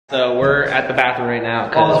So we're at the bathroom right now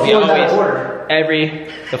because we always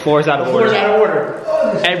the floor's out of order.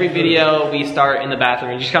 Every video we start in the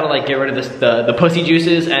bathroom. You just gotta like get rid of the pussy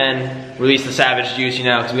juices and release the savage juice, you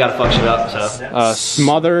know, because we gotta fuck shit up. So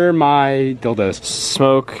smother my dildos.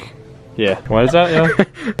 Smoke. Yeah. What is that? Yeah.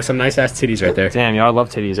 Some nice ass titties right there. Damn, y'all love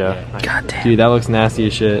titties, yo. God damn. Dude, that looks nasty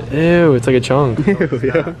as shit. Ew, it's like a chunk. Ew,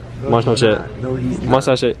 yeah. Munch no shit. Munch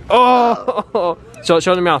that shit. Oh! Show it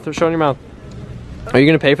in your mouth. Show it in your mouth. Are you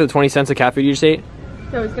gonna pay for the 20 cents of cat food you just ate?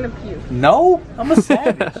 No, he's gonna puke. No, I'm a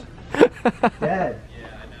savage. Dad,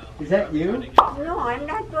 is that you? No, I'm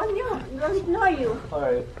not doing you. I don't know you.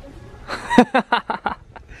 Alright.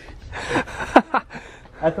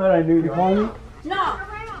 I thought I knew you, homie. No.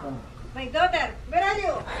 My daughter, where are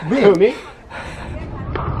you? Me? Who, me?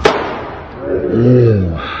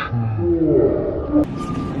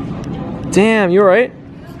 Damn, you alright?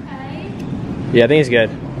 Okay. Yeah, I think he's good.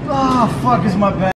 Oh, fuck is my bad.